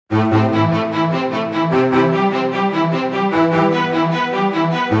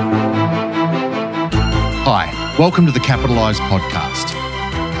Welcome to the Capitaliz podcast.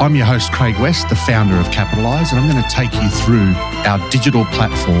 I'm your host, Craig West, the founder of Capitaliz, and I'm going to take you through our digital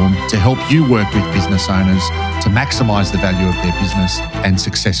platform to help you work with business owners to maximize the value of their business and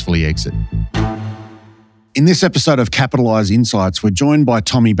successfully exit. In this episode of Capitaliz Insights, we're joined by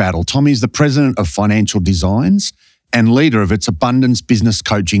Tommy Battle. Tommy's the president of Financial Designs and leader of its Abundance Business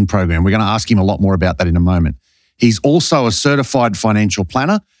Coaching program. We're going to ask him a lot more about that in a moment. He's also a certified financial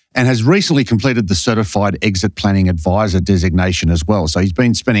planner and has recently completed the Certified Exit Planning Advisor designation as well. So he's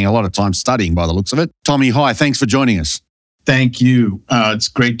been spending a lot of time studying by the looks of it. Tommy, hi, thanks for joining us. Thank you. It's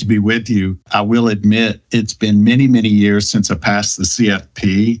great to be with you. I will admit it's been many, many years since I passed the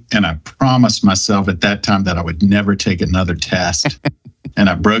CFP, and I promised myself at that time that I would never take another test. And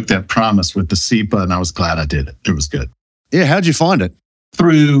I broke that promise with the CEPA, and I was glad I did it. It was good. Yeah, how'd you find it?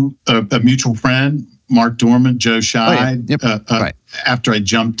 Through a mutual friend, Mark Dorman, Joe Scheid. Right. After I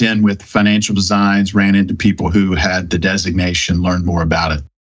jumped in with Financial Designs, ran into people who had the designation, learned more about it.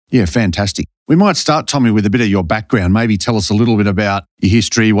 Yeah, fantastic. We might start, Tommy, with a bit of your background. Maybe tell us a little bit about your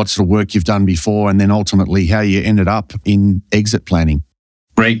history, what sort of work you've done before, and then ultimately how you ended up in exit planning.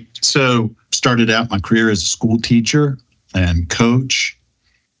 Great. So started out my career as a school teacher and coach,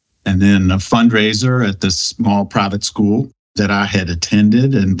 and then a fundraiser at this small private school that I had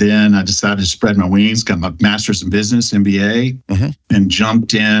attended. And then I decided to spread my wings, got my master's in business, MBA, and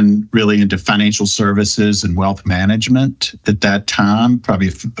jumped in really into financial services and wealth management at that time, probably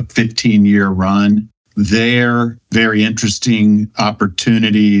a 15-year run there. Very interesting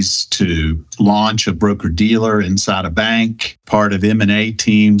opportunities to launch a broker-dealer inside a bank, part of M&A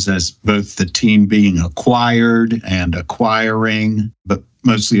teams as both the team being acquired and acquiring, but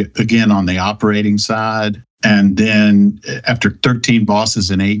mostly, again, on the operating side. And then after 13 bosses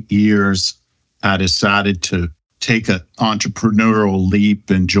in 8 years, I decided to take an entrepreneurial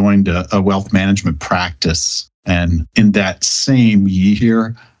leap and joined a wealth management practice. And in that same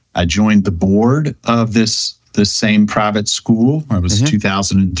year, I joined the board of the same private school. It was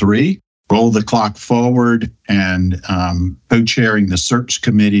 2003. Roll the clock forward and co-chairing the search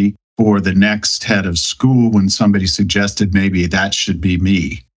committee for the next head of school when somebody suggested maybe that should be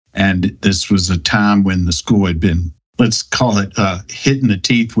me. And this was a time when the school had been, let's call it, hit in the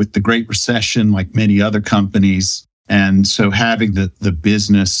teeth with the Great Recession, like many other companies. And so having the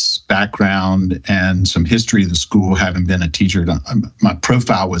business background and some history of the school, having been a teacher, my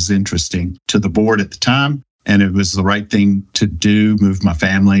profile was interesting to the board at the time. And it was the right thing to do, move my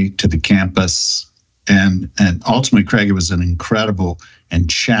family to the campus. And ultimately, Craig, it was an incredible and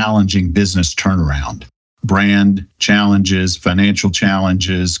challenging business turnaround. Brand challenges, financial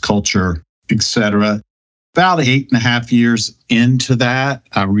challenges, culture, etc. About 8.5 years into that,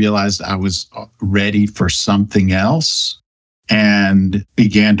 I realized I was ready for something else and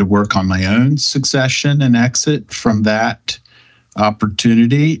began to work on my own succession and exit from that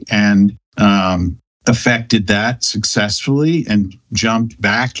opportunity and affected that successfully and jumped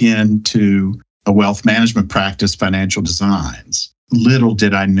back into a wealth management practice, Financial Designs. Little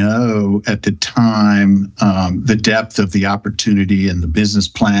did I know at the time the depth of the opportunity and the business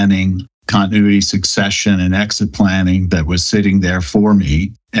planning, continuity, succession, and exit planning that was sitting there for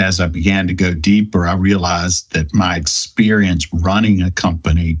me. As I began to go deeper, I realized that my experience running a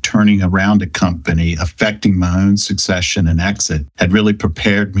company, turning around a company, affecting my own succession and exit had really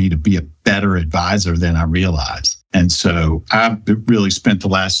prepared me to be a better advisor than I realized. And so I've really spent the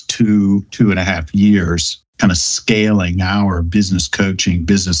last 2.5 years kind of scaling our business coaching,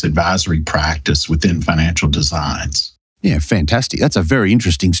 business advisory practice within Financial Designs. Yeah, fantastic. That's a very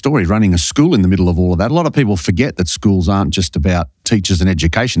interesting story, running a school in the middle of all of that. A lot of people forget that schools aren't just about teachers and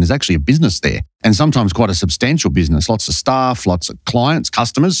education. There's actually a business there, and sometimes quite a substantial business. Lots of staff, lots of clients,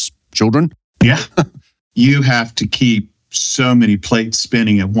 customers, children. Yeah. You have to keep so many plates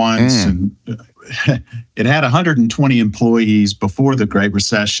spinning at once. And it had 120 employees before the Great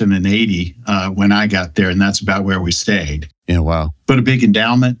Recession and 80 when I got there, and that's about where we stayed. Yeah, wow. But a big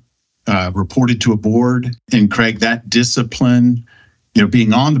endowment, reported to a board. And Craig, that discipline,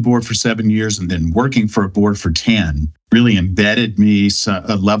 being on the board for 7 years and then working for a board for 10, really embedded me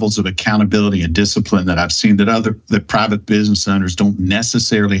levels of accountability and discipline that I've seen that private business owners don't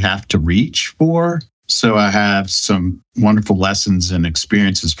necessarily have to reach for. So I have some wonderful lessons and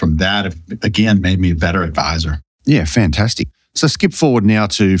experiences from that, again, made me a better advisor. Yeah, fantastic. So skip forward now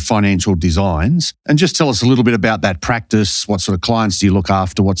to Financial Designs and just tell us a little bit about that practice. What sort of clients do you look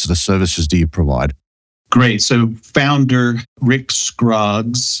after? What sort of services do you provide? Great. So founder Rick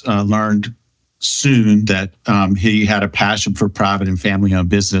Scruggs learned soon that he had a passion for private and family-owned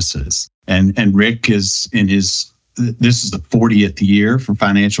businesses. And Rick is this is the 40th year for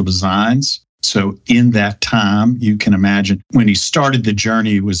Financial Designs. So in that time, you can imagine when he started the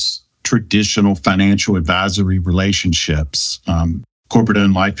journey, it was traditional financial advisory relationships, corporate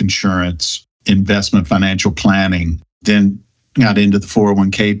owned life insurance, investment financial planning, then got into the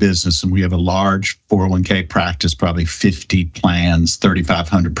 401k business. And we have a large 401k practice, probably 50 plans,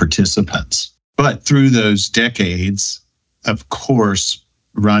 3,500 participants. But through those decades, of course,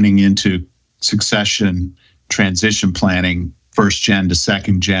 running into succession, transition planning, first gen to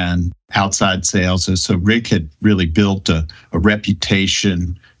second gen, outside sales. So Rick had really built a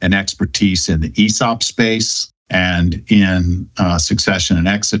reputation and expertise in the ESOP space and in succession and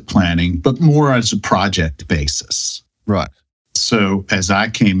exit planning, but more as a project basis. Right. So as I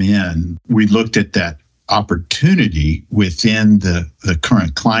came in, we looked at that opportunity within the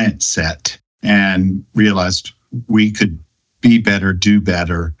current client set and realized we could be better, do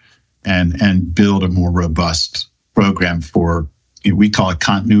better, and build a more robust program for, we call it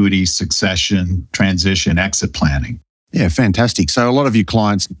continuity, succession, transition, exit planning. Yeah, fantastic. So a lot of your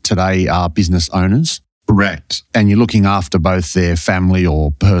clients today are business owners. Correct. And you're looking after both their family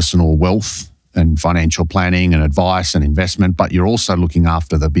or personal wealth and financial planning and advice and investment, but you're also looking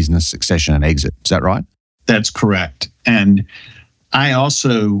after the business succession and exit. Is that right? That's correct. And I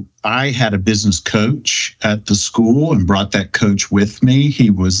had a business coach at the school and brought that coach with me. He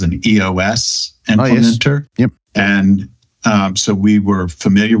was an EOS implementer. Yes. Yep. And so we were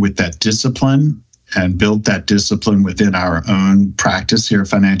familiar with that discipline and built that discipline within our own practice here at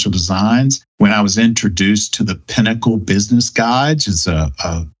Financial Designs. When I was introduced to the Pinnacle Business Guides, it's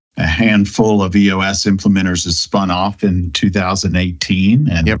a handful of EOS implementers is spun off in 2018,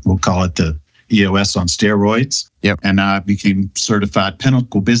 and we'll call it the EOS on steroids. Yep. And I became certified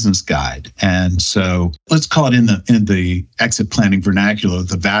Pinnacle Business Guide. And so let's call it in the exit planning vernacular,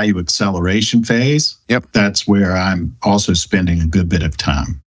 the value acceleration phase. Yep. That's where I'm also spending a good bit of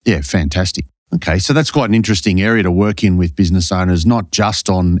time. Yeah, fantastic. Okay, so that's quite an interesting area to work in with business owners, not just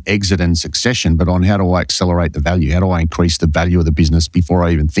on exit and succession, but on how do I accelerate the value? How do I increase the value of the business before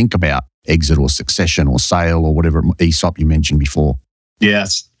I even think about exit or succession or sale or whatever ESOP you mentioned before?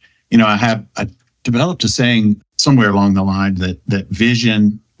 Yes. I developed a saying somewhere along the line that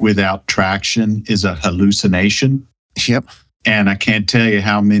vision without traction is a hallucination. Yep. And I can't tell you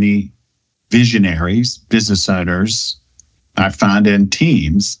how many visionaries, business owners, I find in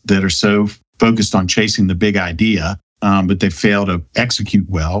teams that are so focused on chasing the big idea, but they fail to execute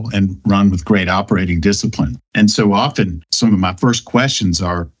well and run with great operating discipline. And so often, some of my first questions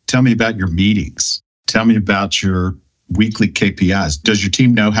are, tell me about your meetings. Tell me about your weekly KPIs. Does your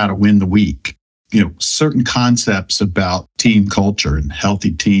team know how to win the week? Certain concepts about team culture and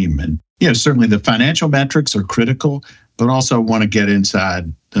healthy team. And, certainly the financial metrics are critical, but also want to get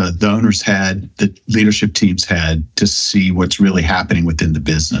inside the owner's head, the leadership team's head to see what's really happening within the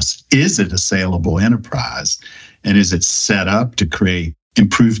business. Is it a saleable enterprise? And is it set up to create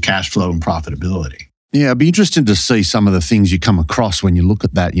improved cash flow and profitability? Yeah, it'd be interesting to see some of the things you come across when you look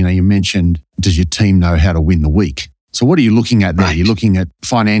at that. You mentioned, does your team know how to win the week? So what are you looking at there? Right. You're looking at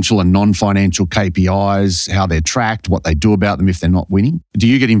financial and non-financial KPIs, how they're tracked, what they do about them if they're not winning. Do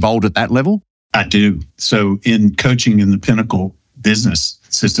you get involved at that level? I do. So in coaching in the Pinnacle business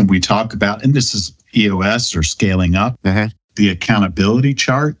system, we talk about, and this is EOS or scaling up, the accountability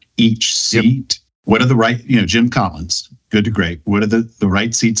chart, each seat. Yep. What are the right, Jim Collins, good to great. What are the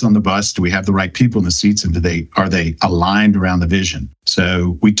right seats on the bus? Do we have the right people in the seats? And are they aligned around the vision?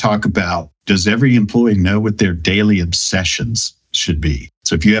 So we talk about, does every employee know what their daily obsessions should be?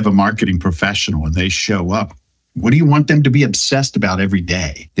 So if you have a marketing professional and they show up, what do you want them to be obsessed about every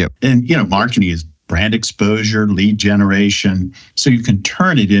day? Yep. And, marketing is brand exposure, lead generation. So you can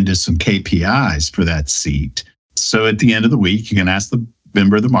turn it into some KPIs for that seat. So at the end of the week, you can ask the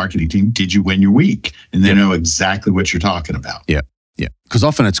member of the marketing team, did you win your week? And they know exactly what you're talking about. Yeah. Yeah. Because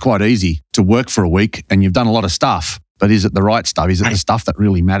often it's quite easy to work for a week and you've done a lot of stuff, but is it the right stuff? Is it the stuff that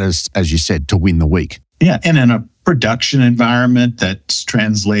really matters, as you said, to win the week? Yeah. And in a production environment that's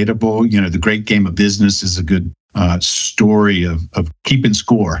translatable, the great game of business is a good story of keeping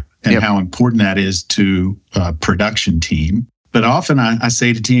score and how important that is to a production team. But often I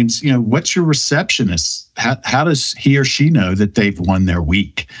say to teams, what's your receptionist? How does he or she know that they've won their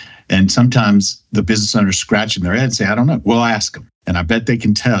week? And sometimes the business owners scratching their head and say, I don't know. Well, ask them. And I bet they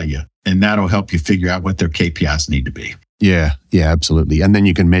can tell you. And that'll help you figure out what their KPIs need to be. Yeah, absolutely. And then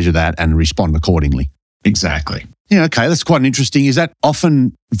you can measure that and respond accordingly. Exactly. Yeah, okay. That's quite interesting. Is that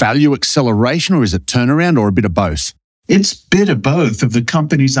often value acceleration or is it turnaround or a bit of both? It's a bit of both. Of the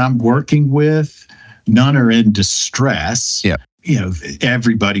companies I'm working with, none are in distress. Yeah.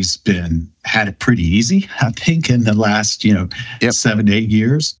 Everybody's had it pretty easy, I think, in the last, 7 to 8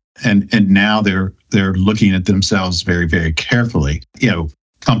 years. And now they're looking at themselves very, very carefully.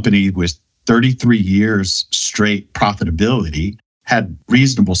 Company with 33 years straight profitability had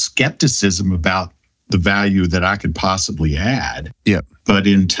reasonable skepticism about the value that I could possibly add. Yep. But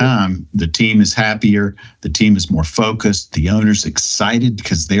in time, the team is happier. The team is more focused. The owner's excited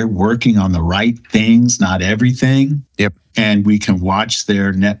because they're working on the right things, not everything. Yep. And we can watch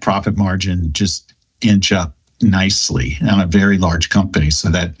their net profit margin just inch up nicely on a very large company. So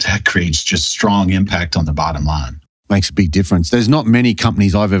that creates just strong impact on the bottom line. Makes a big difference. There's not many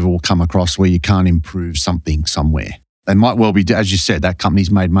companies I've ever come across where you can't improve something somewhere. They might well be, as you said, that company's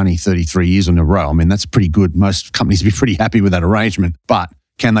made money 33 years in a row. I mean, that's pretty good. Most companies would be pretty happy with that arrangement. But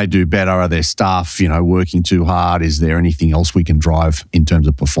can they do better? Are their staff, working too hard? Is there anything else we can drive in terms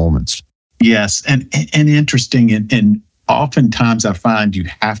of performance? Yes. And interesting. And oftentimes I find you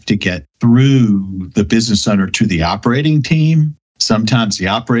have to get through the business owner to the operating team. Sometimes the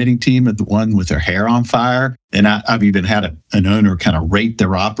operating team is the one with their hair on fire. And I've even had an owner kind of rate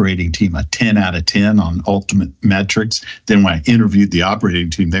their operating team a 10 out of 10 on ultimate metrics. Then when I interviewed the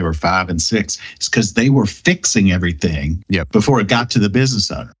operating team, they were 5 and 6. It's because they were fixing everything before it got to the business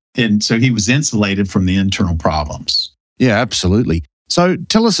owner. And so he was insulated from the internal problems. Yeah, absolutely. So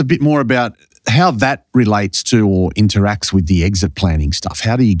tell us a bit more about how that relates to or interacts with the exit planning stuff.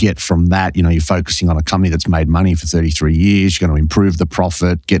 How do you get from that? You're focusing on a company that's made money for 33 years. You're going to improve the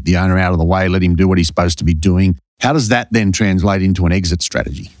profit, get the owner out of the way, let him do what he's supposed to be doing. How does that then translate into an exit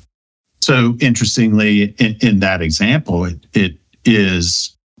strategy? So interestingly, in that example, it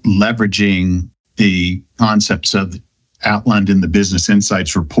is leveraging the concepts of outlined in the Business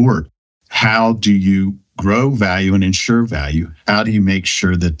Insights report. How do you grow value and ensure value? How do you make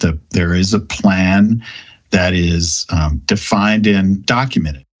sure that there is a plan that is defined and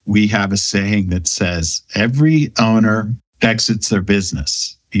documented? We have a saying that says every owner exits their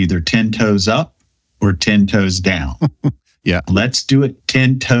business either 10 toes up or 10 toes down. Yeah. Let's do it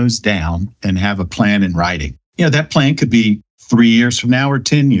 10 toes down and have a plan in writing. That plan could be 3 years from now or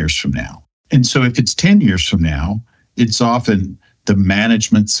 10 years from now. And so if it's 10 years from now, it's often the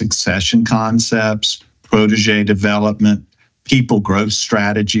management succession concepts, protege development, people growth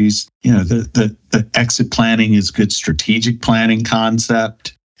strategies. The exit planning is good strategic planning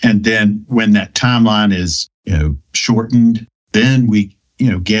concept. And then when that timeline is, shortened, then we,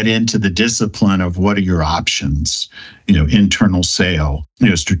 get into the discipline of what are your options, internal sale,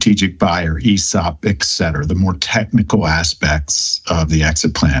 strategic buyer, ESOP, et cetera, the more technical aspects of the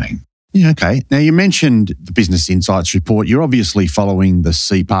exit planning. Yeah, okay. Now, you mentioned the Business Insights report. You're obviously following the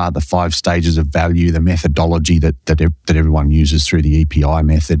CPAR, the 5 stages of value, the methodology that everyone uses through the EPI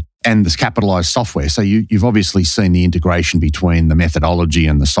method, and this Capitaliz software. So you've obviously seen the integration between the methodology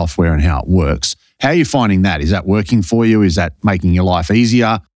and the software and how it works. How are you finding that? Is that working for you? Is that making your life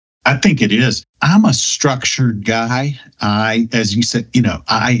easier? I think it is. I'm a structured guy. As you said,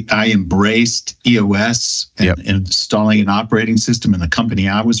 I embraced EOS and installing an operating system in the company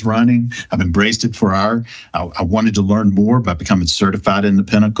I was running. I've embraced it I wanted to learn more by becoming certified in the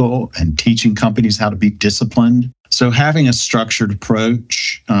Pinnacle and teaching companies how to be disciplined. So having a structured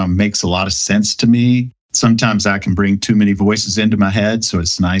approach makes a lot of sense to me. Sometimes I can bring too many voices into my head. So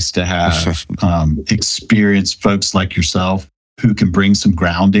it's nice to have experienced folks like yourself who can bring some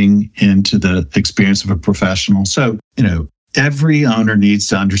grounding into the experience of a professional. So, every owner needs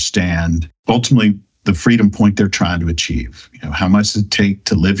to understand ultimately the freedom point they're trying to achieve. How much does it take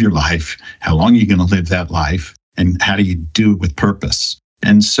to live your life? How long are you going to live that life? And how do you do it with purpose?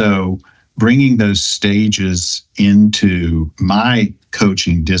 And so bringing those stages into my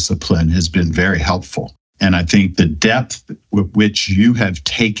coaching discipline has been very helpful. And I think the depth with which you have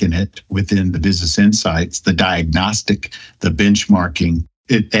taken it within the Business Insights, the diagnostic, the benchmarking,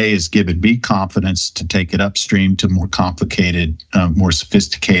 it has given me confidence to take it upstream to more complicated, more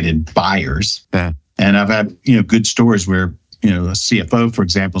sophisticated buyers. Yeah. And I've had, good stories where, a CFO, for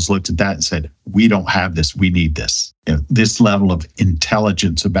example, has looked at that and said, we don't have this, we need this. This level of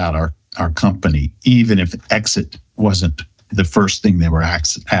intelligence about our company, even if exit wasn't the first thing they were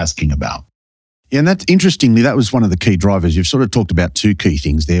asking about. Yeah, and that's interestingly, that was one of the key drivers. You've sort of talked about 2 key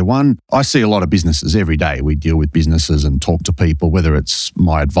things there. One, I see a lot of businesses every day. We deal with businesses and talk to people, whether it's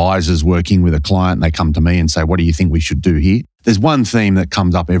my advisors working with a client, and they come to me and say, what do you think we should do here? There's one theme that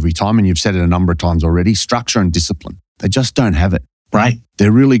comes up every time, and you've said it a number of times already, structure and discipline. They just don't have it. Right.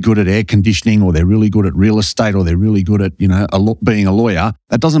 They're really good at air conditioning, or they're really good at real estate, or they're really good at, being a lawyer.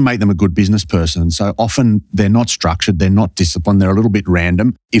 That doesn't make them a good business person. So often they're not structured, they're not disciplined, they're a little bit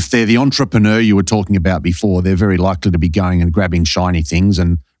random. If they're the entrepreneur you were talking about before, they're very likely to be going and grabbing shiny things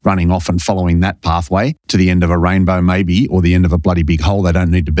and running off and following that pathway to the end of a rainbow maybe, or the end of a bloody big hole they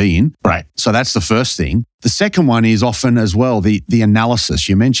don't need to be in. Right. So that's the first thing. The second one is often as well the analysis.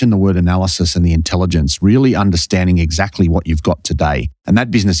 You mentioned the word analysis and the intelligence, really understanding exactly what you've got today. And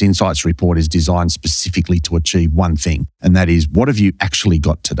that business insights report is designed specifically to achieve one thing, and that is, what have you actually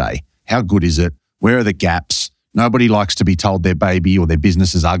got today? How good is it? Where are the gaps? Nobody likes to be told their baby or their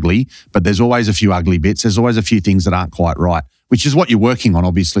business is ugly, but there's always a few ugly bits. There's always a few things that aren't quite right, which is what you're working on,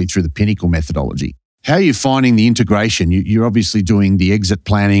 obviously, through the Pinnacle methodology. How are you finding the integration? You're obviously doing the exit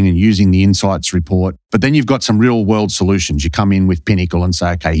planning and using the insights report, but then you've got some real world solutions. You come in with Pinnacle and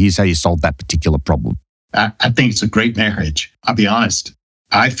say, okay, here's how you solve that particular problem. I think it's a great marriage. I'll be honest.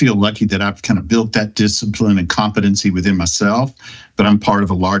 I feel lucky that I've kind of built that discipline and competency within myself, but I'm part of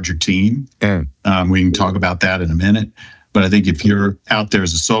a larger team. We can talk about that in a minute. But I think if you're out there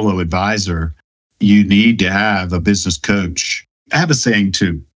as a solo advisor, you need to have a business coach. I have a saying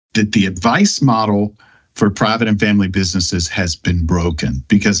too, that the advice model for private and family businesses has been broken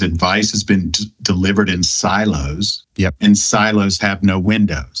because advice has been delivered in silos. Yep. And silos have no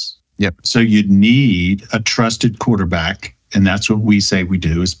windows. Yep. So you need a trusted quarterback. And that's what we say we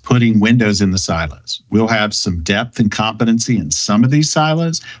do, is putting windows in the silos. We'll have some depth and competency in some of these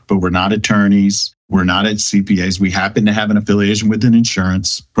silos, but we're not attorneys. We're not at CPAs. We happen to have an affiliation with an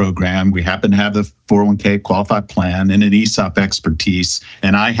insurance program. We happen to have the 401k qualified plan and an ESOP expertise.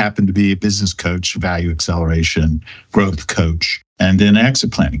 And I happen to be a business coach, value acceleration, growth coach, and then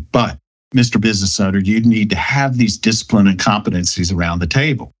exit planning. But Mr. Business Owner, you need to have these discipline and competencies around the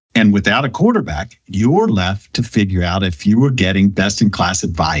table. And without a quarterback, you're left to figure out if you were getting best-in-class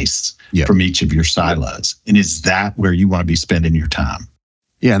advice from each of your silos. And is that where you want to be spending your time?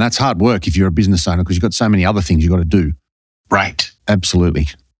 Yeah, and that's hard work if you're a business owner because you've got so many other things you've got to do. Right. Absolutely.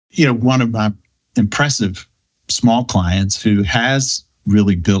 You know, one of my impressive small clients who has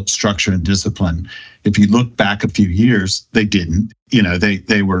really built structure and discipline, if you look back a few years, they didn't. You know,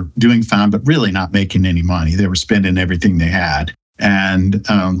 they were doing fine, but really not making any money. They were spending everything they had. And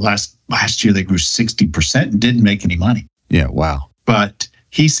last year, they grew 60% and didn't make any money. Yeah, wow. But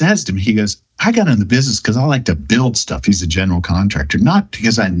he says to me, he goes, I got in the business because I like to build stuff. He's a general contractor, not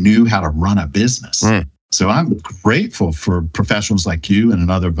because I knew how to run a business. So I'm grateful for professionals like you and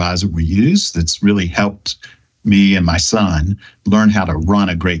another advisor we use that's really helped me and my son learn how to run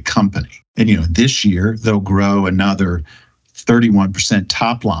a great company. And, you know, this year, they'll grow another 31%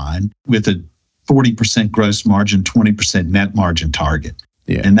 top line with a 40% gross margin, 20% net margin target.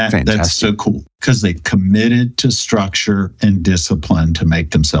 Yeah, and that's so cool because they've committed to structure and discipline to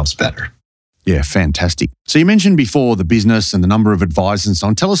make themselves better. Yeah, fantastic. So you mentioned before the business and the number of advisors and so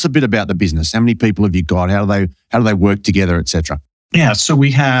on. Tell us a bit about the business. How many people have you got? How do they work together, et cetera? Yeah, so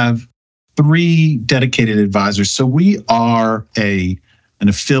we have 3 dedicated advisors. So we are an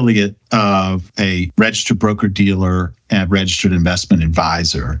affiliate of a registered broker-dealer and registered investment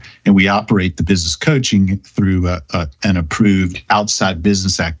advisor. And we operate the business coaching through an approved outside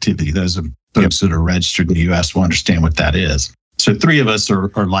business activity. Those are folks that are registered in the U.S. will understand what that is. So 3 of us are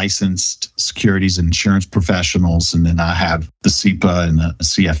licensed securities and insurance professionals. And then I have the CIPA and the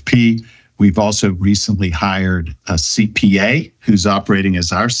CFP. We've also recently hired a CPA who's operating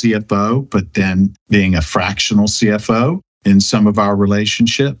as our CFO, but then being a fractional CFO in some of our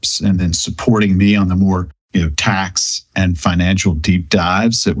relationships, and then supporting me on the more tax and financial deep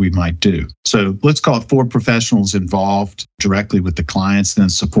dives that we might do. So let's call it 4 professionals involved directly with the clients, and then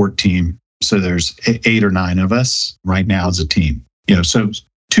support team. So there's 8 or 9 of us right now as a team. So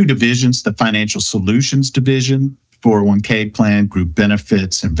 2 divisions: the financial solutions division, 401k plan, group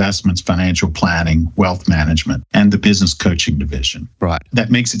benefits, investments, financial planning, wealth management, and the business coaching division. Right.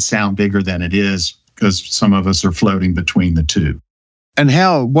 That makes it sound bigger than it is, because some of us are floating between the 2.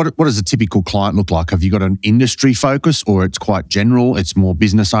 And what does a typical client look like? Have you got an industry focus, or it's quite general, it's more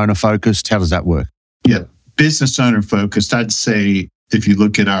business owner focused? How does that work? Yeah, business owner focused. I'd say if you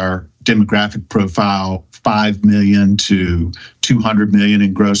look at our demographic profile, 5 million to 200 million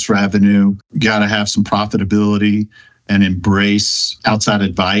in gross revenue, you got to have some profitability and embrace outside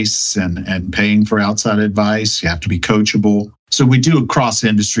advice and paying for outside advice. You have to be coachable. So we do across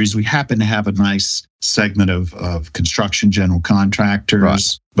industries. We happen to have a nice segment of construction general contractors,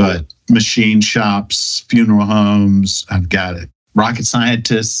 right, but machine shops, funeral homes. I've got a rocket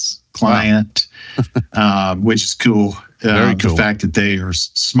scientists client, wow. Which is cool. Very cool. The fact that they are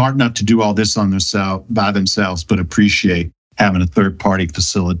smart enough to do all this by themselves, but appreciate having a third party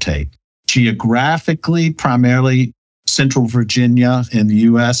facilitate. Geographically, primarily Central Virginia in the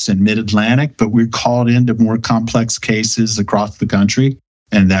U.S. and Mid-Atlantic, but we're called into more complex cases across the country,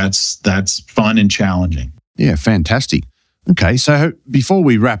 and that's fun and challenging. Yeah, fantastic. Okay, so before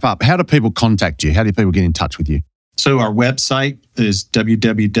we wrap up, how do people contact you? How do people get in touch with you? So our website is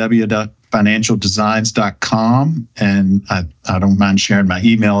www.financialdesigns.com. And I don't mind sharing my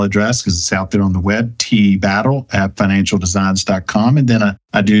email address because it's out there on the web, tbattle@financialdesigns.com. And then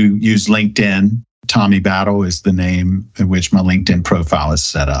I do use LinkedIn. Tommy Battle is the name in which my LinkedIn profile is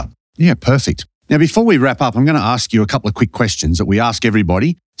set up. Yeah, perfect. Now, before we wrap up, I'm going to ask you a couple of quick questions that we ask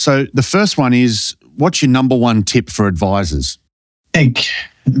everybody. So the first one is, what's your number one tip for advisors? I think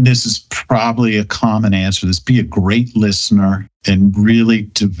this is probably a common answer. This: be a great listener and really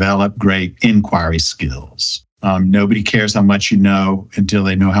develop great inquiry skills. Nobody cares how much you know until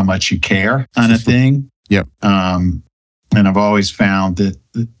they know how much you care, kind of thing. Yep. And I've always found that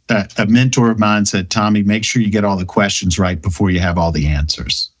a mentor of mine said, Tommy, make sure you get all the questions right before you have all the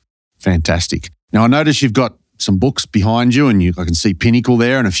answers. Fantastic. Now, I notice you've got some books behind you, and I can see Pinnacle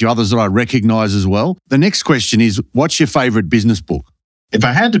there and a few others that I recognize as well. The next question is, what's your favorite business book? If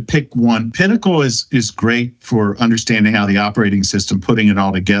I had to pick one, Pinnacle is great for understanding how the operating system, putting it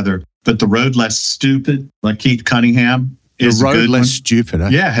all together. But The Road Less Stupid, like Keith Cunningham, is The a Road good Less one. Stupid. Eh?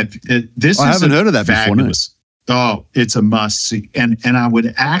 Yeah, I haven't heard of that fabulous. before. Oh, it's a must see. And I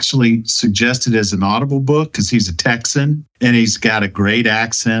would actually suggest it as an Audible book because he's a Texan and he's got a great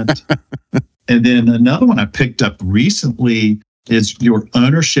accent. And then another one I picked up recently is Your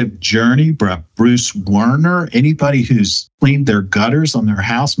Ownership Journey by Bruce Werner. Anybody who's cleaned their gutters on their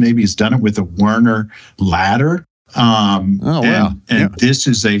house maybe has done it with a Werner ladder. Wow. And this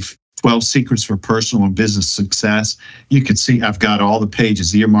is a 12 Secrets for Personal and Business Success. You can see I've got all the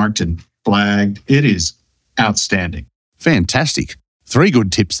pages earmarked and flagged. It is outstanding. Fantastic. 3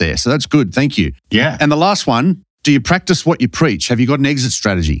 good tips there. So that's good. Thank you. Yeah. And the last one, do you practice what you preach? Have you got an exit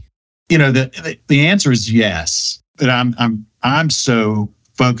strategy? You know, the answer is yes. But I'm so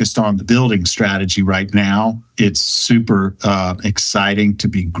focused on the building strategy right now. It's super exciting to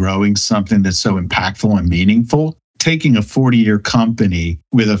be growing something that's so impactful and meaningful. Taking a 40-year company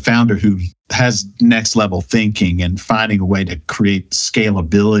with a founder who has next level thinking and finding a way to create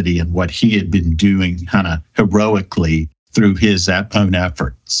scalability in what he had been doing kind of heroically through his own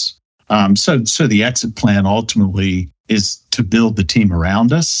efforts. So the exit plan ultimately is to build the team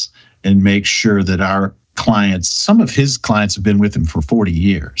around us and make sure that our clients, some of his clients have been with him for 40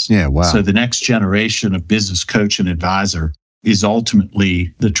 years. Yeah, wow. So the next generation of business coach and advisor is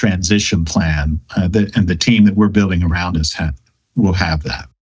ultimately the transition plan, and the team that we're building around us will have that.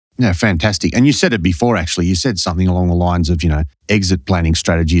 Yeah, fantastic. And you said it before, actually. You said something along the lines of, exit planning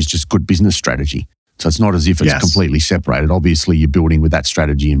strategy is just good business strategy. So it's not as if it's completely separated. Obviously, you're building with that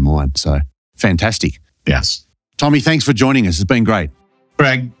strategy in mind. So fantastic. Yes. Tommy, thanks for joining us. It's been great.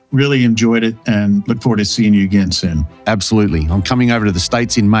 Greg, really enjoyed it and look forward to seeing you again soon. Absolutely. I'm coming over to the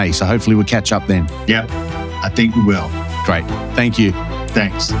States in May, so hopefully we'll catch up then. Yep, I think we will. Great. Thank you.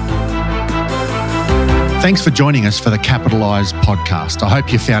 Thanks. Thanks for joining us for the Capitaliz podcast. I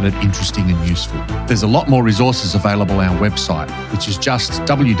hope you found it interesting and useful. There's a lot more resources available on our website, which is just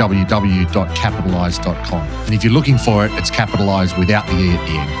www.capitaliz.com. And if you're looking for it, it's Capitaliz without the E at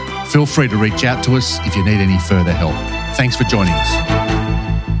the end. Feel free to reach out to us if you need any further help. Thanks for joining us.